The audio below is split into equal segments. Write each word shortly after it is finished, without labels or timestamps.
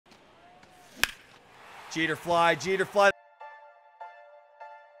Jeter fly, Jeter fly.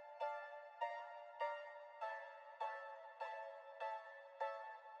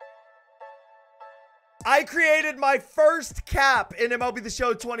 I created my first cap in MLB The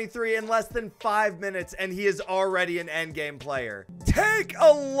Show 23 in less than 5 minutes, and he is already an endgame player. Take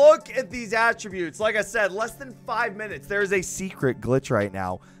a look at these attributes. Like I said, less than 5 minutes. There is a secret glitch right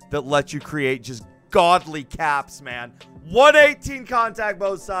now that lets you create just godly caps, man. 118 contact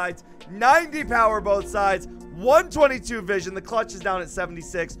both sides, 90 power both sides, 122 vision. The clutch is down at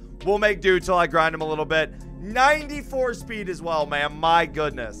 76. We'll make do till I grind him a little bit. 94 speed as well, man. My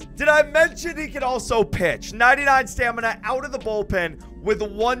goodness. Did I mention he can also pitch? 99 stamina out of the bullpen with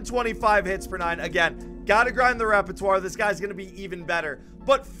 125 hits per 9. Again, gotta grind the repertoire. This guy's gonna be even better.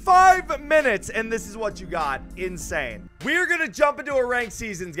 But 5 minutes, and this is what you got. Insane. We are gonna jump into a ranked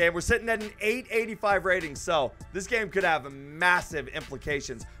seasons game. We're sitting at an 885 rating, so this game could have massive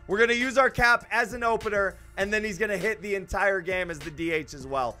implications. We're gonna use our cap as an opener, and then he's gonna hit the entire game as the DH as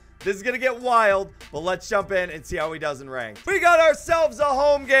well. This is going to get wild, but let's jump in and see how he does in ranked. We got ourselves a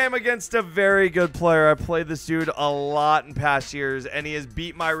home game against a very good player. I played this dude a lot in past years, and he has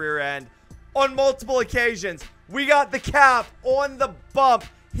beat my rear end on multiple occasions. We got the cap on the bump.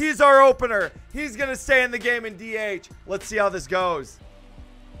 He's our opener. He's going to stay in the game in DH. Let's see how this goes.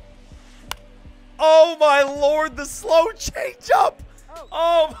 Oh, my Lord, the slow changeup.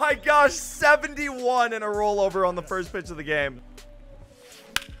 Oh, my gosh, 71 and a rollover on the first pitch of the game.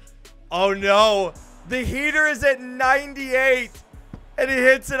 Oh, no. The heater is at 98, and he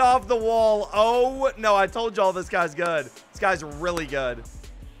hits it off the wall. Oh, no. I told y'all this guy's good. This guy's really good.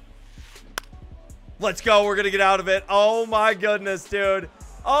 Let's go. We're going to get out of it. Oh, my goodness, dude.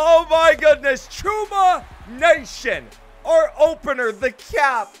 Oh, my goodness. Chuma Nation, our opener, the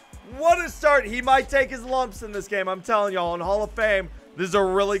cap. What a start. He might take his lumps in this game. I'm telling y'all, in Hall of Fame, this is a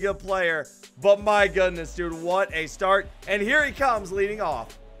really good player. But my goodness, dude, what a start. And here he comes leading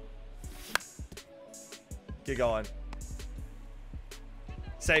off. Get going.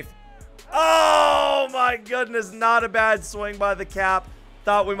 Safe. Oh, my goodness. Not a bad swing by the cap.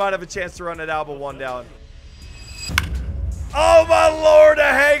 Thought we might have a chance to run it out, but one down. Oh, my Lord.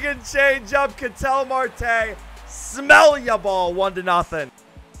 A Hagen changeup. Ketel Marte. Smell ya ball. 1-0.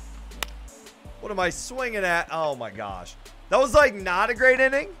 What am I swinging at? Oh, my gosh. That was, like, not a great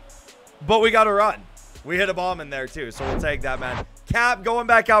inning, but we got a run. We hit a bomb in there, too, so we'll take that, man. Cap going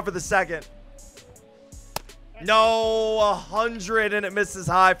back out for the second. No, 100, and it misses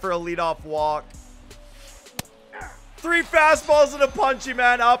high for a leadoff walk. 3 fastballs and a punchy,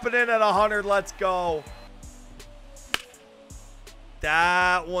 man. Up and in at 100. Let's go.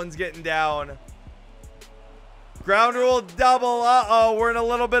 That one's getting down. Ground rule double. Uh-oh, we're in a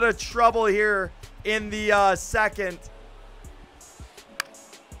little bit of trouble here in the second.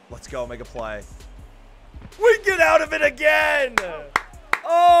 Let's go, make a play. We get out of it again.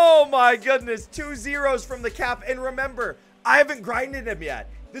 Oh, my goodness. 2 zeros from the cap. And remember, I haven't grinded him yet.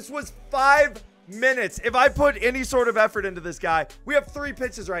 This was 5 minutes. If I put any sort of effort into this guy, we have 3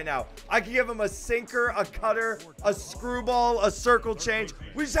 pitches right now. I can give him a sinker, a cutter, a screwball, a circle change.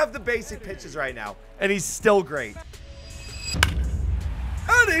 We just have the basic pitches right now. And he's still great.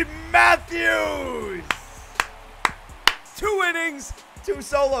 Eddie Matthews! 2 innings, 2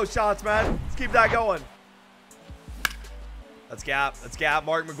 solo shots, man. Let's keep that going. Let's gap. Let's gap.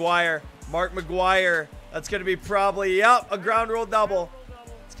 Mark McGuire. Mark McGuire. That's going to be probably, yep, a ground rule double.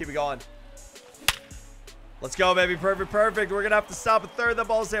 Let's keep it going. Let's go, baby. Perfect, perfect. We're going to have to stop at third. That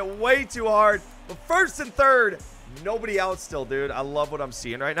ball's hit way too hard. But first and third, nobody out still, dude. I love what I'm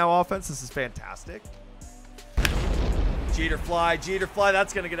seeing right now, offense. This is fantastic. Jeter fly. Jeter fly.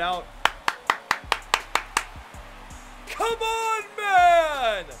 That's going to get out. Come on,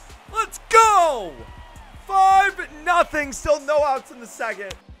 man. Let's go. 5-0. Still no outs in the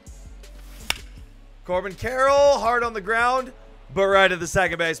second. Corbin Carroll, hard on the ground, but right at the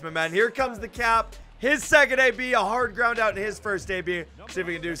second baseman, man. Here comes the cap. His second AB, a hard ground out in his first AB. See if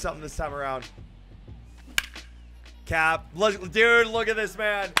we can do something this time around. Cap. Look, dude, look at this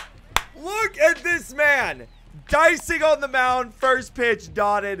man. Look at this man. Dicing on the mound. First pitch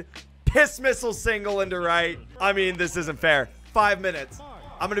dotted. Piss missile single into right. I mean, this isn't fair. 5 minutes.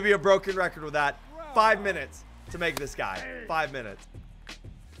 I'm going to be a broken record with that. 5 minutes to make this guy. 5 minutes.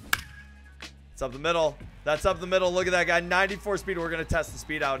 It's up the middle. That's up the middle. Look at that guy. 94 speed. We're going to test the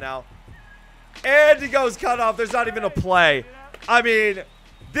speed out now. And he goes cut off. There's not even a play. I mean,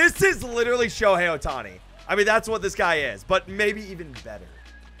 this is literally Shohei Ohtani. I mean, that's what this guy is. But maybe even better.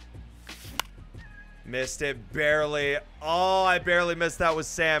 Missed it barely. Oh, I barely missed that with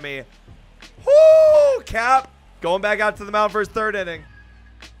Sammy. Woo! Cap. Going back out to the mound for his third inning.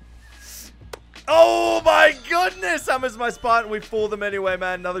 Oh my goodness. I missed my spot and we fooled him anyway,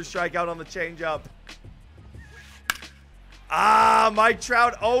 man. Another strikeout on the changeup. Ah, Mike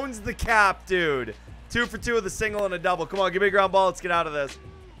Trout owns the cap, dude. 2 for 2 with a single and a double. Come on, give me a ground ball. Let's get out of this.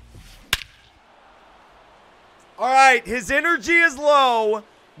 All right, his energy is low.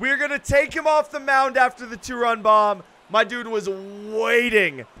 We're going to take him off the mound after the 2-run bomb. My dude was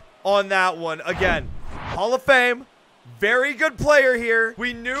waiting on that one. Again, Hall of Fame. Very good player here.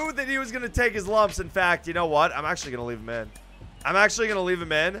 We knew that he was going to take his lumps. In fact, you know what? I'm actually going to leave him in. I'm actually going to leave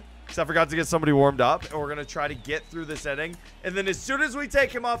him in because I forgot to get somebody warmed up. And we're going to try to get through this inning. And then as soon as we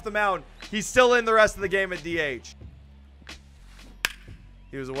take him off the mound, he's still in the rest of the game at DH.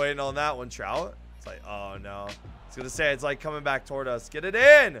 He was waiting on that one, Trout. It's like, oh, no. I was going to say, it's like coming back toward us. Get it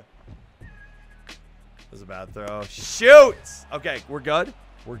in. That was a bad throw. Shoot. Okay, we're good.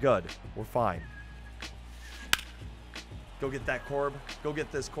 We're good. We're fine. Go get that Corb. Go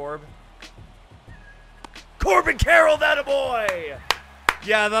get this Corb. Corbin Carroll, that a boy.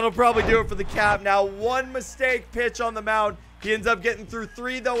 Yeah, that'll probably do it for the cap. Now, one mistake pitch on the mound. He ends up getting through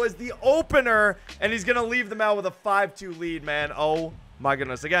 3, though, as the opener. And he's going to leave the mound with a 5-2 lead, man. Oh, my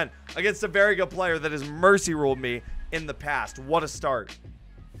goodness. Again, against a very good player that has mercy ruled me in the past. What a start.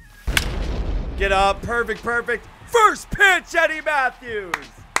 Get up. Perfect, perfect. First pitch, Eddie Matthews.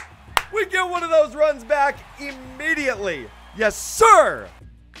 We get one of those runs back immediately. Yes, sir.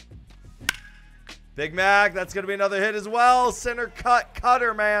 Big Mac, that's going to be another hit as well. Center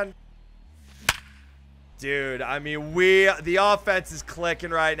cutter, man. Dude, I mean, the offense is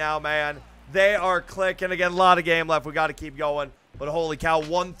clicking right now, man. They are clicking. Again, a lot of game left. We got to keep going. But holy cow,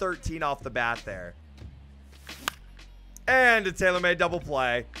 113 off the bat there. And a tailor-made double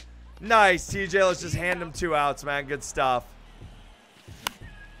play. Nice, TJ. Let's just hand him 2 outs, man. Good stuff.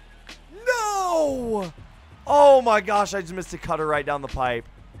 No! Oh my gosh, I just missed a cutter right down the pipe.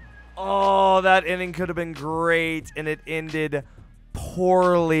 Oh, that inning could have been great, and it ended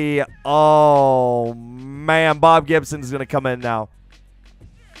poorly. Oh, man. Bob Gibson is going to come in now.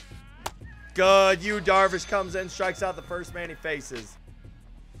 Good. Yu Darvish comes in, strikes out the first man he faces.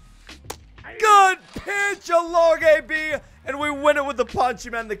 Good pitch, a long AB, and we win it with the punch.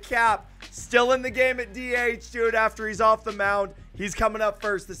 Man, the cap still in the game at DH, dude, after he's off the mound. He's coming up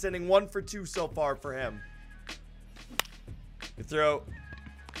first this inning. 1 for 2 so far for him. Good throw.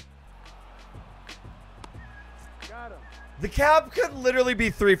 Got him. The cap could literally be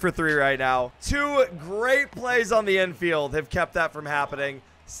 3 for 3 right now. 2 great plays on the infield have kept that from happening.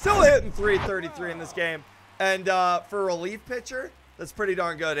 Still hitting 333 in this game. And for a relief pitcher, that's pretty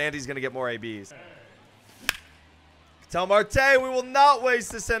darn good. Andy's going to get more ABs. Tell Marte, we will not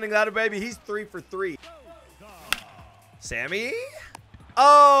waste this inning. That a baby. He's 3 for 3. Sammy?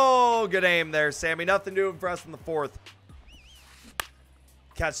 Oh, good aim there, Sammy. Nothing doing for us in the 4th.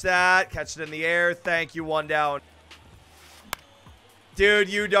 Catch that. Catch it in the air. Thank you. 1 down. Dude,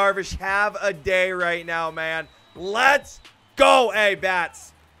 Yu Darvish, have a day right now, man. Let's go. Hey,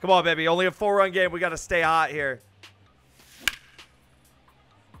 bats. Come on, baby. Only a 4-run game. We got to stay hot here.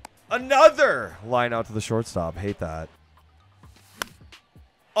 Another line out to the shortstop. Hate that.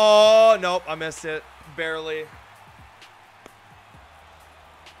 Oh, nope. I missed it. Barely.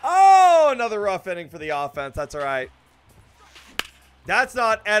 Oh, another rough inning for the offense. That's all right. That's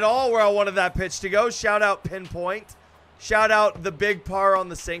not at all where I wanted that pitch to go. Shout out Pinpoint. Shout out the big par on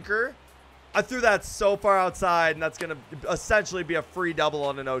the sinker. I threw that so far outside, and that's going to essentially be a free double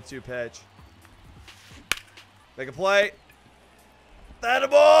on an 0-2 pitch. Make a play. That a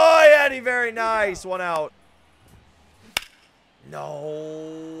boy, Eddie. Very nice. 1 out.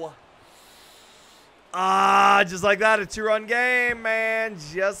 No. Ah, just like that, a 2-run game, man.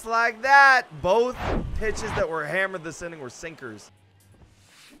 Just like that. Both pitches that were hammered this inning were sinkers.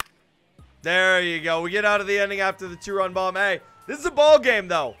 There you go. We get out of the inning after the 2-run bomb. Hey, this is a ball game,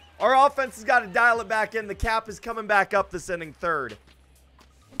 though. Our offense has got to dial it back in. The cap is coming back up this inning, 3rd.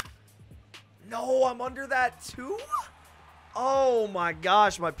 No, I'm under that, too? Oh, my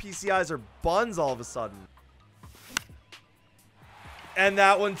gosh. My PCIs are buns all of a sudden. And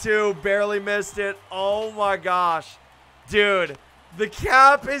that one, too. Barely missed it. Oh, my gosh. Dude, the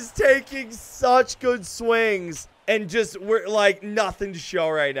cap is taking such good swings. And just, we're like, nothing to show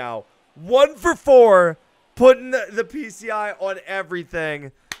right now. 1 for 4. Putting the PCI on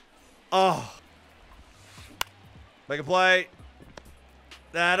everything. Oh. Make a play.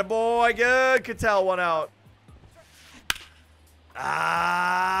 That a boy. Good. Could tell. 1 out.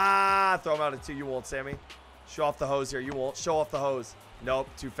 Ah. Throw him out at 2. You won't, Sammy. Show off the hose here. You won't. Show off the hose. Nope.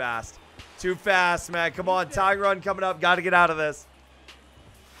 Too fast. Too fast, man. Come on. Tying run coming up. Got to get out of this.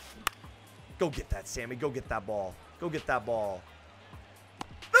 Go get that, Sammy. Go get that ball. Go get that ball.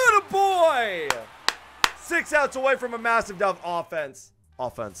 That a boy. boy. 6 outs away from a massive dub. Offense.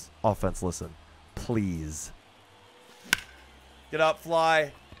 Listen. Please. Get up,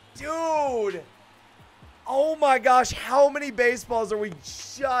 fly. Dude. Oh my gosh. How many baseballs are we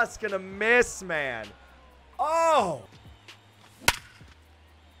just going to miss, man? Oh.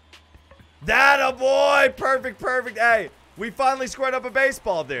 That a boy. Perfect. Hey, we finally squared up a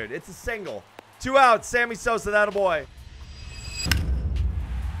baseball, dude. It's a single. 2 outs. Sammy Sosa, that a boy.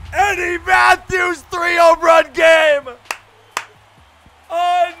 Eddie Matthews 3 home run game.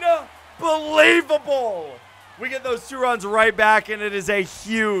 Unbelievable. We get those 2 runs right back, and it is a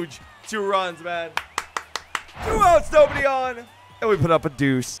huge 2 runs, man. 2 outs, nobody on. And we put up a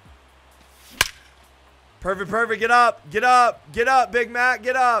deuce. Perfect. Get up, Big Mac,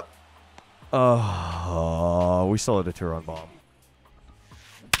 get up. Oh, we still had a 2-run bomb.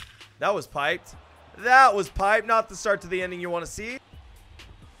 That was piped. Not the start to the inning you want to see.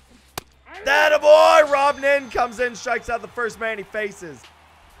 That a boy. Rob Nin comes in, strikes out the first man he faces.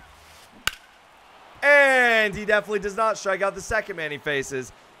 And he definitely does not strike out the second man he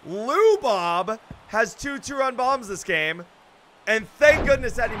faces. Lou Bob has 2 2-run bombs this game. And thank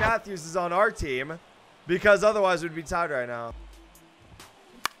goodness Eddie Matthews is on our team, because otherwise we'd be tied right now.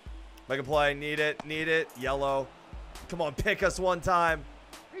 Make a play. Need it. Yellow. Come on, pick us one time.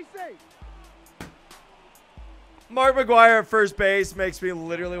 Be safe. Mark McGwire at first base makes me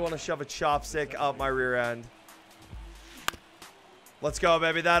literally want to shove a chopstick up my rear end. Let's go,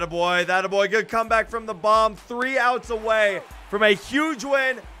 baby. That a boy. Good comeback from the bomb. 3 outs away from a huge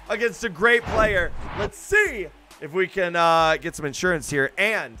win against a great player. Let's see if we can get some insurance here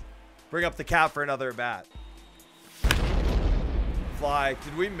and bring up the cap for another at bat. Fly.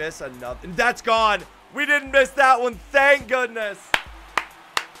 Did we miss another? That's gone. We didn't miss that one. Thank goodness.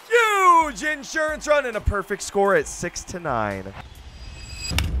 Huge insurance run and a perfect score at 6-9.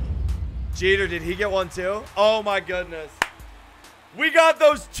 Jeter, did he get one too? Oh my goodness. We got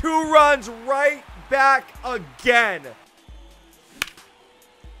those 2 runs right back again.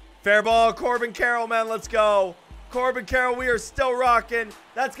 Fair ball, Corbin Carroll, man. Let's go. Corbin Carroll, we are still rocking.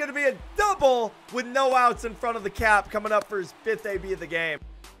 That's going to be a double with no outs in front of the cap, coming up for his 5th AB of the game.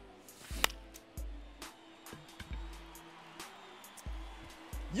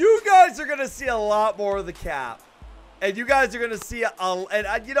 You guys are going to see a lot more of the cap. And you guys are going to see you know,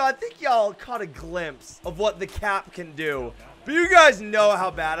 I think y'all caught a glimpse of what the cap can do. But you guys know how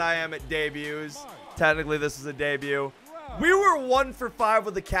bad I am at debuts. Technically, this is a debut. We were 1 for 5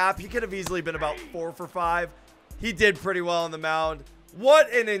 with the cap. He could have easily been about 4 for 5. He did pretty well on the mound. What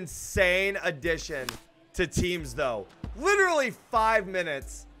an insane addition to teams, though. Literally 5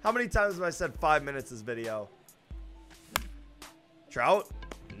 minutes. How many times have I said 5 minutes this video? Trout?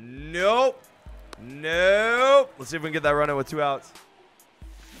 Nope. Let's see if we can get that run in with 2 outs.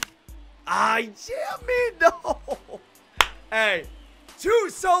 No. Hey, 2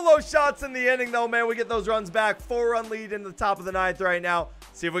 solo shots in the inning, though, man. We get those runs back. 4-run lead in the top of the 9th right now.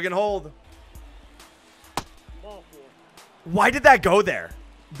 See if we can hold. Why did that go there?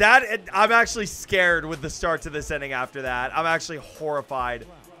 I'm actually scared with the start to this inning after that. I'm actually horrified.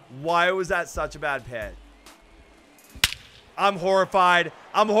 Why was that such a bad pitch? I'm horrified.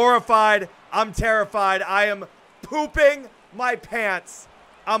 I'm terrified. I am pooping my pants.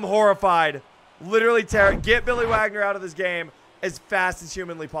 I'm horrified. Literally terrified. Get Billy Wagner out of this game as fast as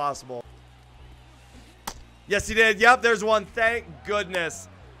humanly possible. Yes, he did. Yep, there's one. Thank goodness.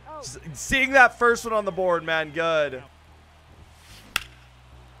 Seeing that first one on the board, man, good.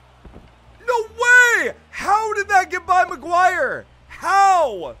 No way! How did that get by McGwire?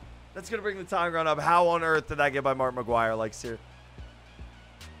 How? That's going to bring the time run up. How on earth did that get by Mark McGwire? Like, seriously.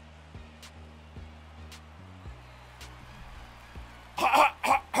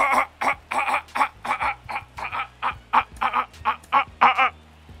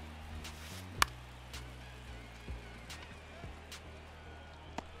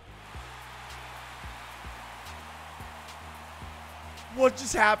 What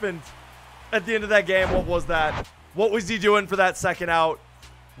just happened at the end of that game? What was that? What was he doing for that second out?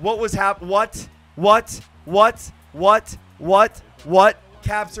 What was What?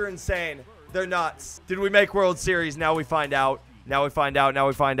 Caps are insane. They're nuts. Did we make World Series? Now we find out.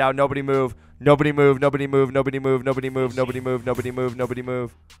 Nobody move.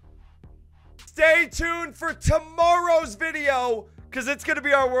 Stay tuned for tomorrow's video, because it's going to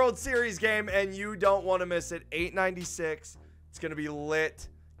be our World Series game, and you don't want to miss it. 896. It's going to be lit.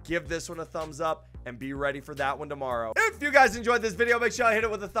 Give this one a thumbs up and be ready for that one tomorrow. If you guys enjoyed this video, make sure you hit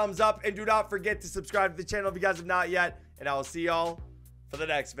it with a thumbs up, and do not forget to subscribe to the channel if you guys have not yet, and I will see y'all for the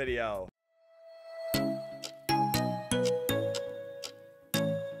next video.